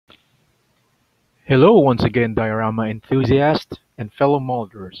Hello once again, diorama enthusiasts and fellow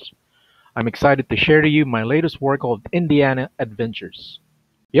molders. I'm excited to share to you my latest work called Indiana Adventures.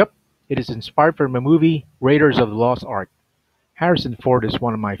 Yep, it is inspired from the movie Raiders of the Lost Ark. Harrison Ford is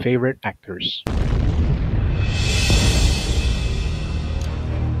one of my favorite actors.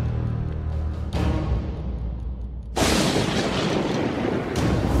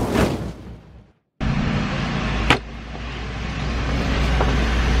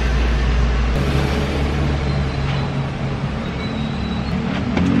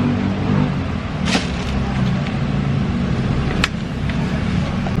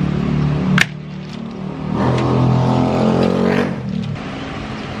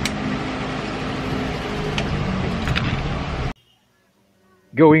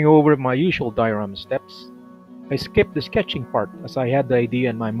 Going over my usual diorama steps, I skipped the sketching part as I had the idea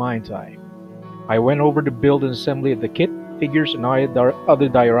in my mind's eye. I went over the build and assembly of the kit, figures, and other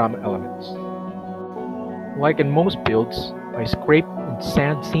diorama elements. Like in most builds, I scrape and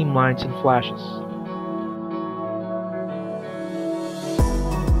sand seam lines and flashes.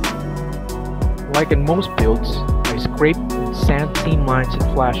 Like in most builds, I scrape and sand seam lines and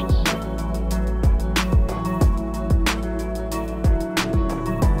flashes.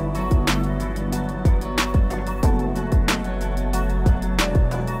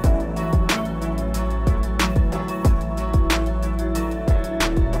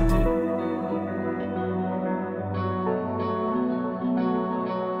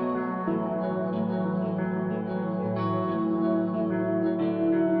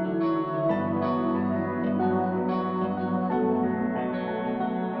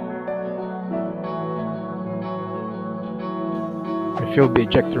 I filled the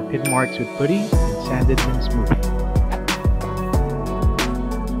ejector pin marks with putty and sanded them smooth.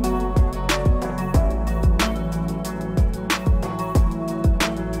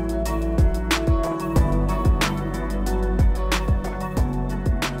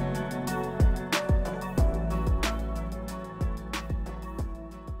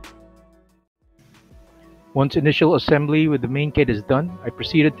 Once initial assembly with the main kit is done, I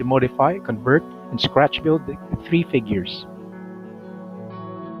proceeded to modify, convert, and scratch build the three figures.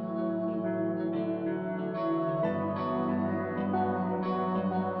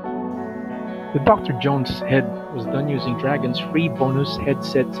 The Dr. Jones head was done using Dragon's free bonus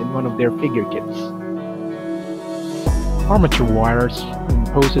headsets in one of their figure kits. Armature wires and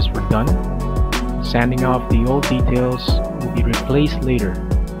poses were done. Sanding off the old details will be replaced later.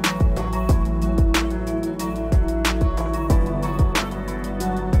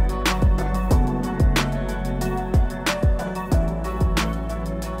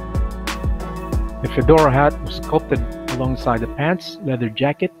 The fedora hat was sculpted alongside the pants, leather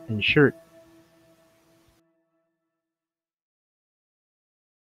jacket, and shirt.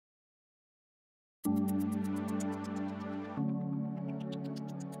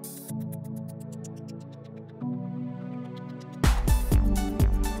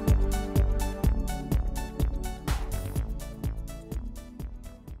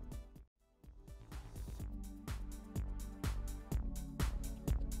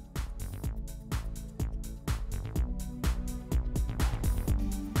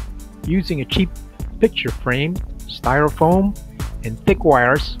 Using a cheap picture frame, styrofoam, and thick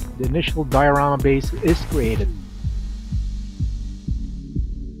wires, the initial diorama base is created.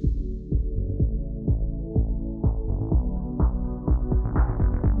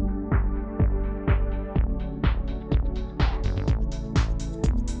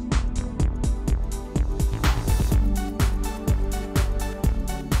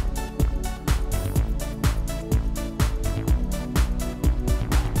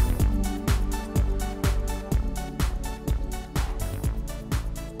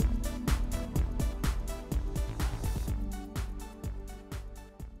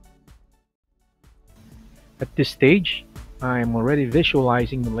 At this stage, I am already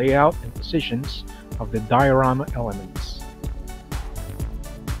visualizing the layout and positions of the diorama elements.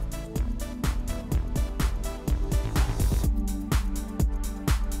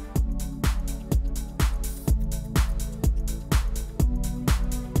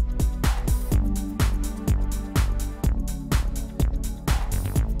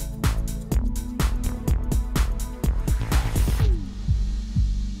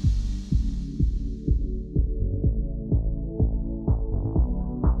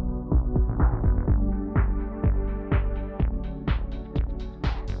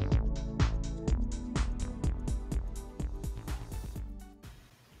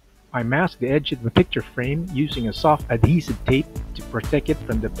 I masked the edge of the picture frame using a soft adhesive tape to protect it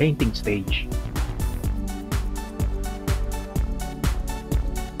from the painting stage.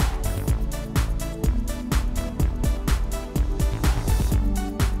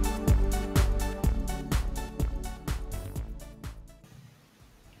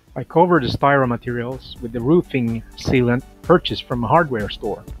 I cover the styro materials with the roofing sealant purchased from a hardware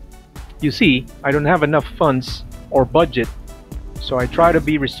store. You see, I don't have enough funds or budget, so I try to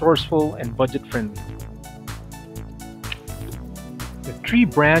be resourceful and budget friendly. The tree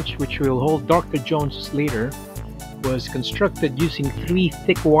branch, which will hold Dr. Jones later, was constructed using three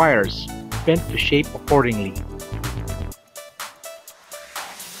thick wires, bent to shape accordingly.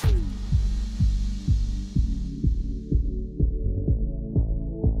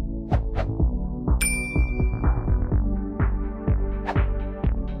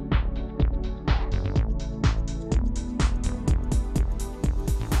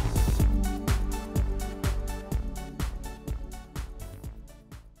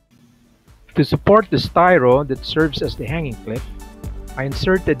 To support the styro that serves as the hanging cliff, I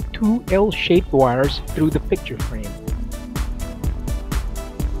inserted two L-shaped wires through the picture frame.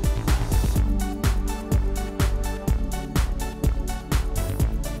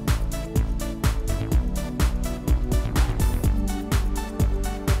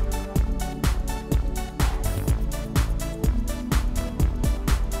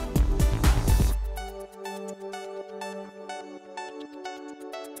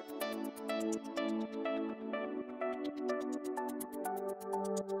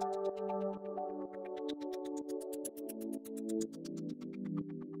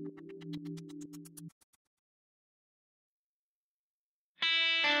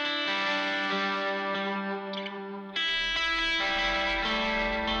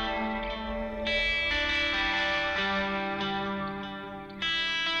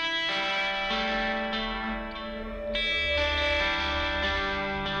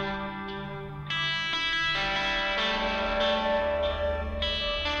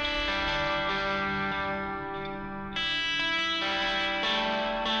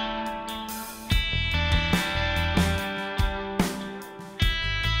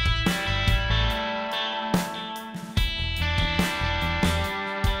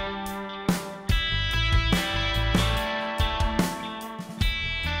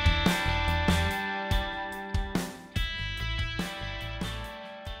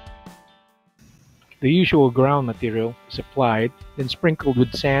 The usual ground material is applied, then sprinkled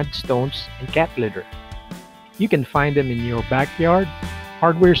with sand, stones, and cat litter. You can find them in your backyard,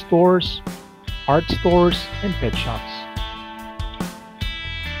 hardware stores, art stores, and pet shops.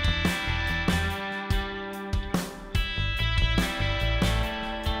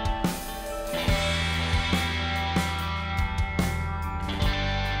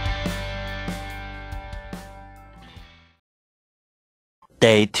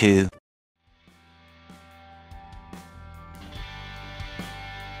 Day 2.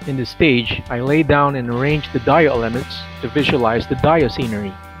 In the stage, I lay down and arrange the dio elements to visualize the dio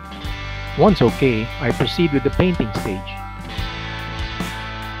scenery. Once okay, I proceed with the painting stage.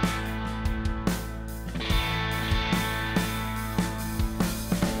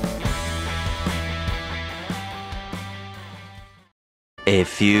 A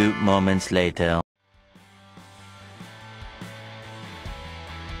few moments later.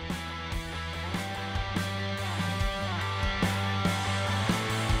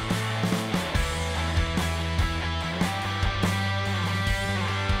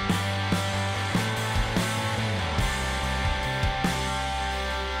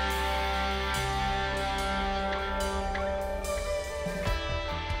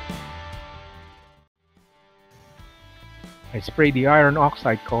 I spray the iron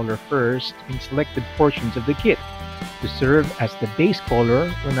oxide color first in selected portions of the kit to serve as the base color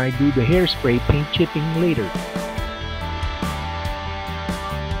when I do the hairspray paint chipping later.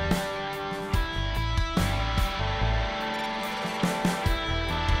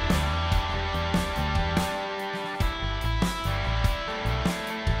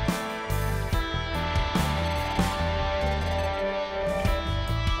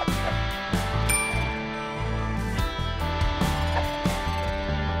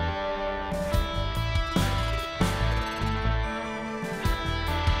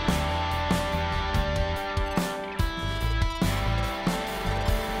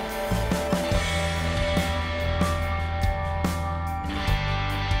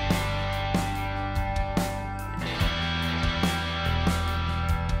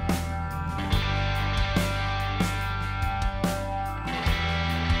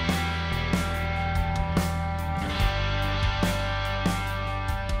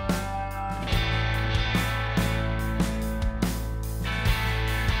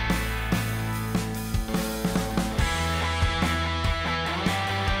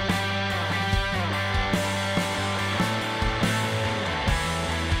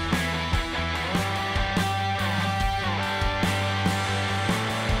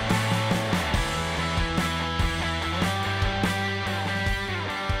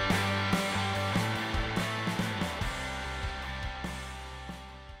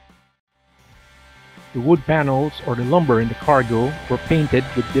 The wood panels or the lumber in the cargo were painted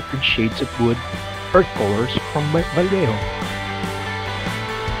with different shades of wood, earth colors from Vallejo.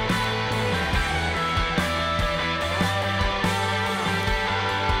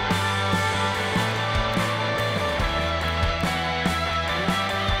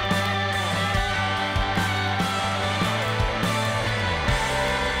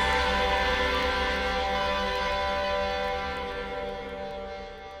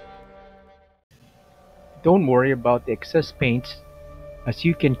 Don't worry about the excess paints as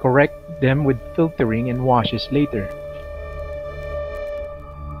you can correct them with filtering and washes later.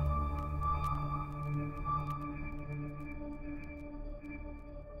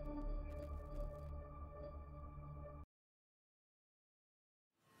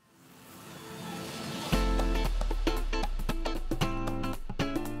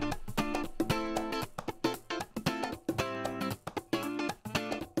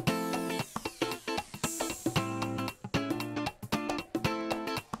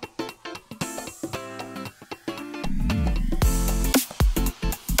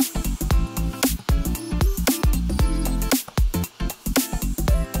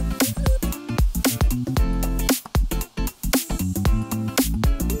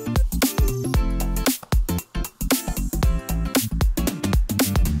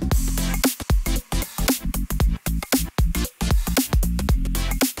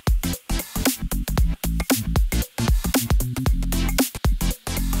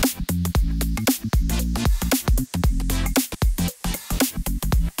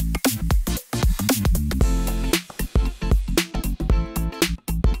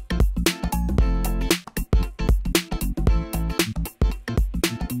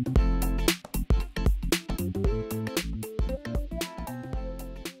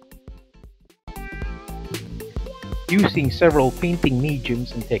 Using several painting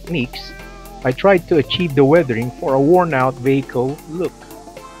mediums and techniques, I tried to achieve the weathering for a worn-out vehicle look.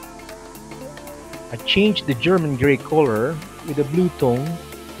 I changed the German gray color with a blue tone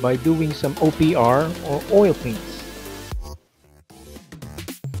by doing some OPR or oil paints.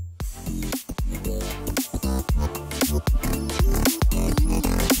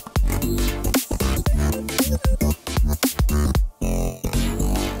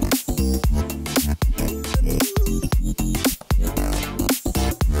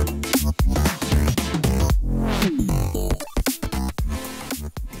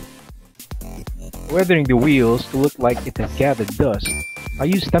 Weathering the wheels to look like it has gathered dust, I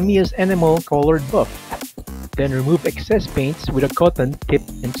used Tamiya's enamel colored buff, then remove excess paints with a cotton tip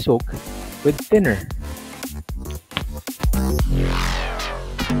and soak with thinner.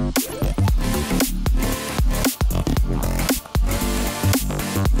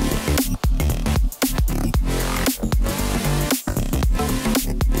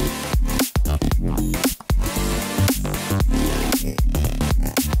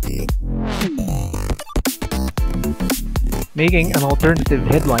 Making an alternative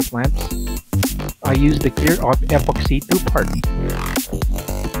headlight lamps, I used the clear epoxy two-part.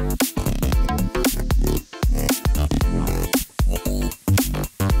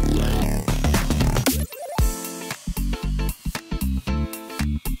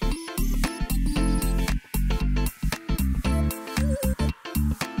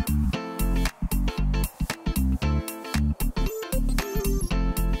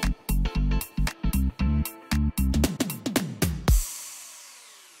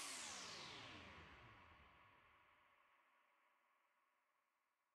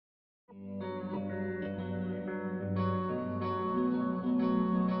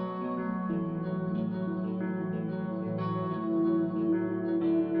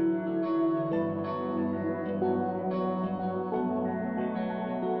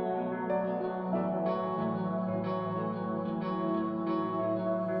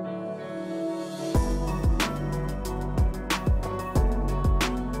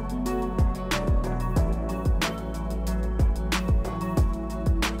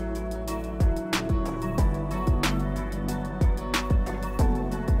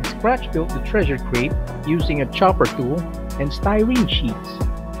 Scratch built the treasure crate using a chopper tool and styrene sheets.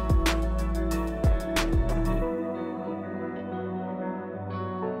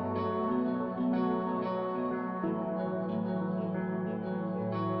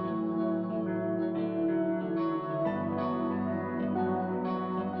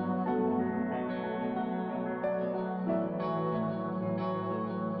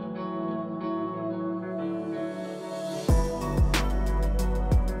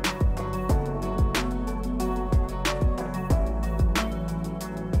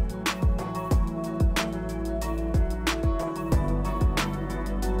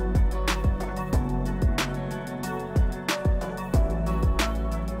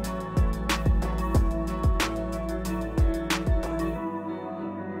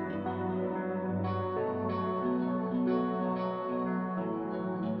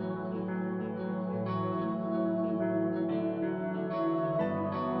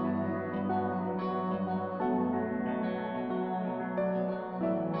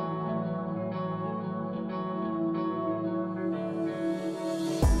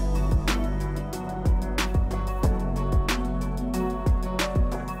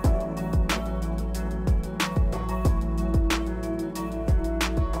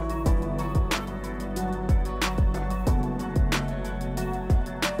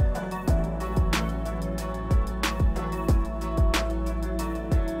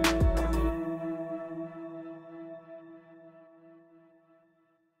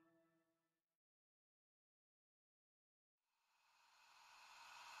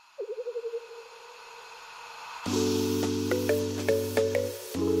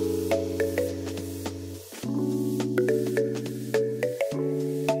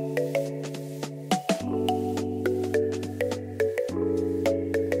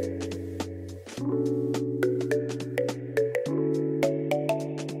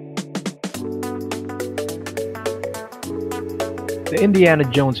 Indiana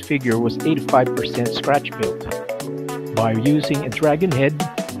Jones figure was 85% scratch built by using a dragon head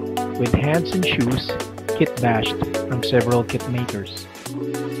with hands and shoes kit bashed from several kit makers.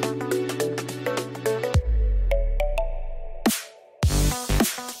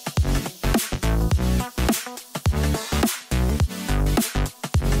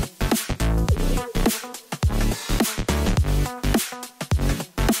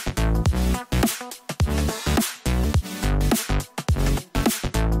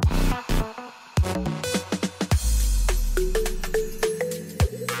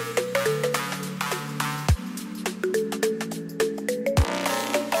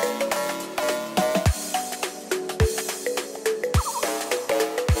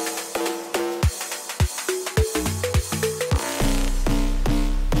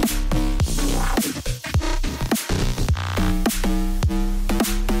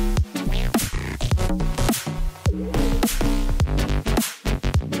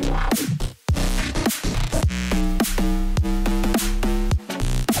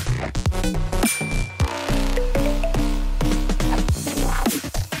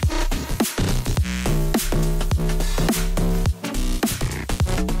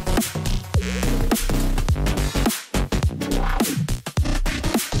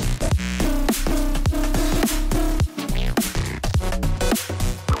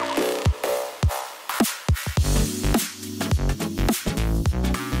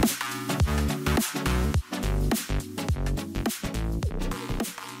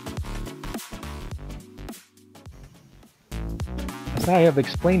 As I have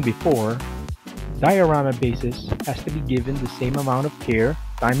explained before, diorama basis has to be given the same amount of care,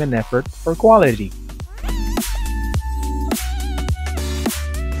 time and effort for quality.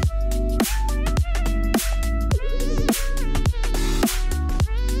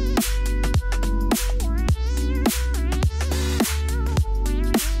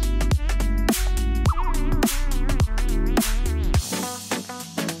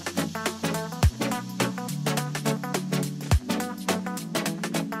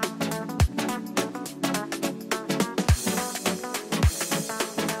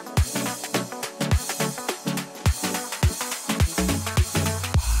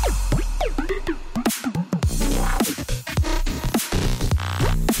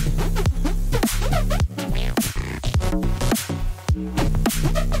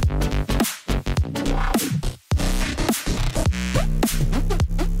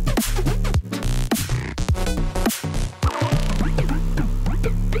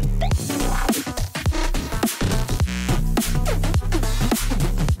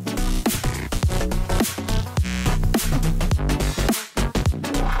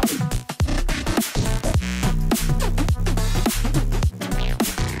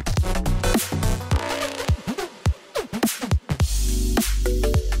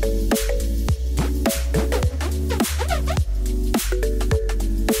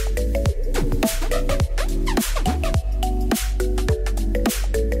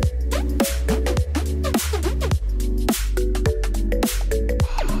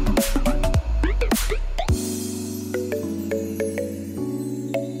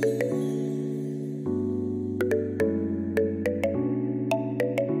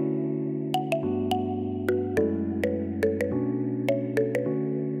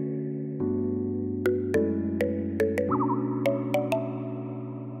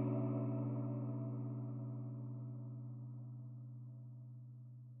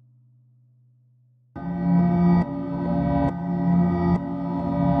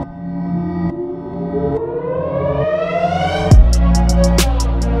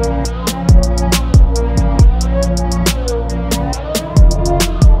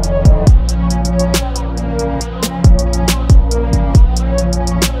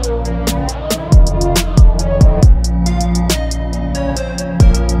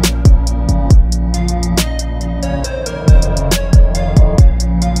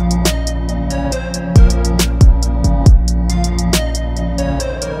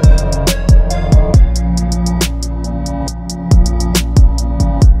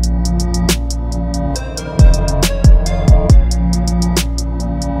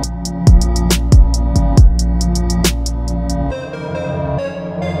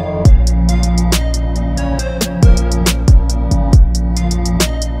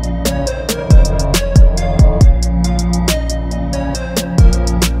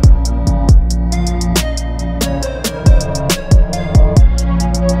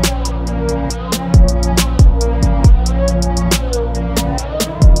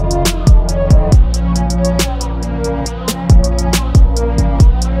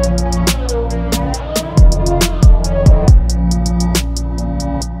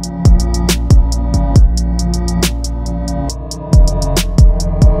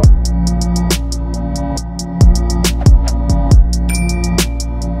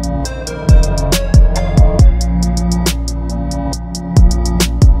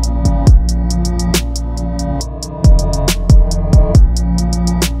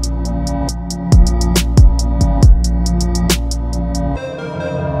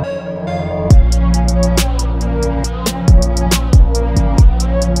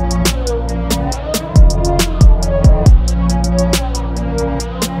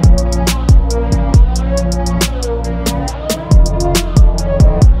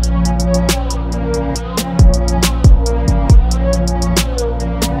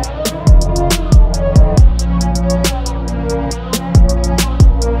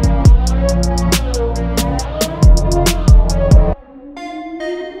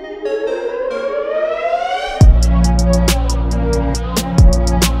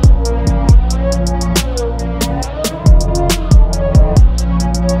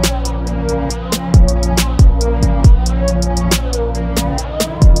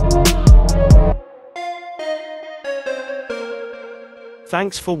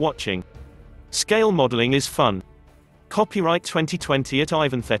 Thanks for watching. Scale modeling is fun. Copyright 2020 at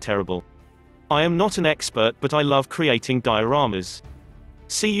Ivan Terrible. I am not an expert, but I love creating dioramas.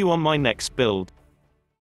 See you on my next build.